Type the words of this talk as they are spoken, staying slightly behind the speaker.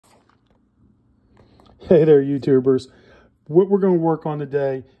Hey there, YouTubers. What we're going to work on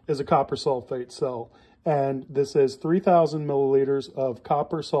today is a copper sulfate cell. And this is 3,000 milliliters of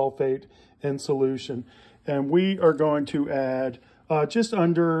copper sulfate in solution. And we are going to add just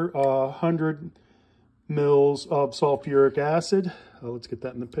under 100 mils of sulfuric acid. Let's get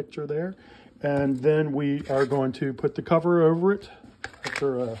that in the picture there. And then we are going to put the cover over it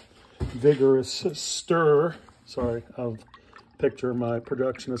after a vigorous stir. Sorry, I'll picture my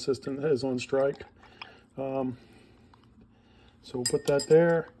production assistant is on strike. So we'll put that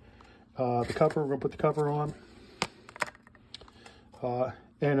there. The cover, we're going to put the cover on.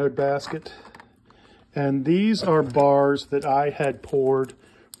 Anode basket. And these are bars that I had poured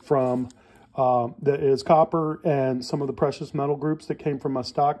from, that is copper and some of the precious metal groups that came from my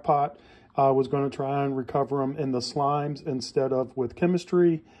stock pot. I was going to try and recover them in the slimes instead of with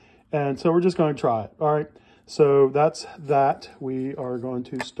chemistry. And so we're just going to try it. All right. So that's that. We are going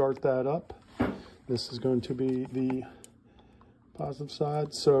to start that up. This is going to be the positive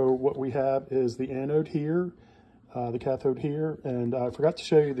side. So what we have is the anode here, the cathode here, and I forgot to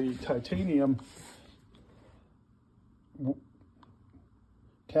show you the titanium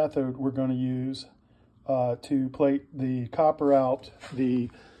cathode we're going to use to plate the copper out. The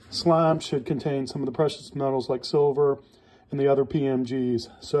slime should contain some of the precious metals like silver and the other PMGs.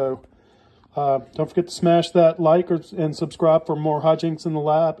 So don't forget to smash that like and subscribe for more hijinks in the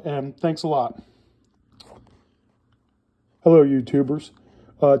lab, and thanks a lot. Hello, YouTubers.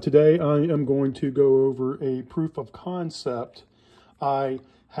 Today I am going to go over a proof of concept. I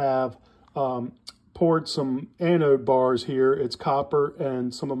have poured some anode bars here. It's copper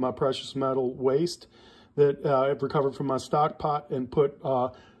and some of my precious metal waste that I've recovered from my stock pot and put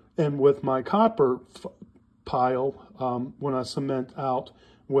in with my copper pile. When I cement out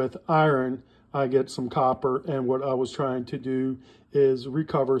with iron, I get some copper, and what I was trying to do is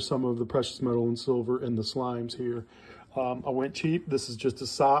recover some of the precious metal and silver in the slimes here. I went cheap. This is just a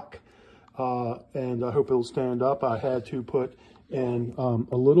sock, and I hope it'll stand up. I had to put in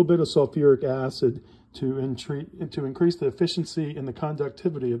a little bit of sulfuric acid to increase the efficiency and the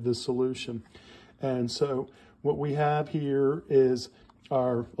conductivity of this solution. And so what we have here is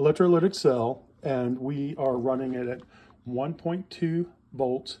our electrolytic cell, and we are running it at 1.2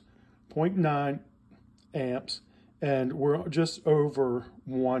 volts, 0.9 amps, and we're just over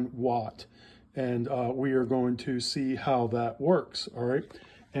 1 watt. And we are going to see how that works, all right?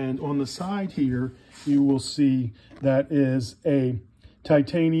 And on the side here, you will see that is a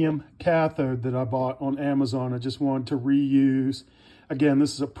titanium cathode that I bought on Amazon. I just wanted to reuse. Again,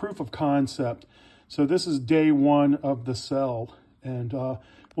 this is a proof of concept. So this is day 1 of the cell, and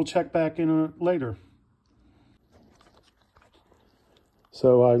we'll check back in later.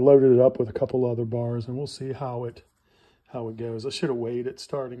 So I loaded it up with a couple other bars, and we'll see how it goes. I should have waited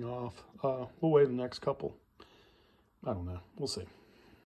starting off. We'll wait the next couple. I don't know. We'll see.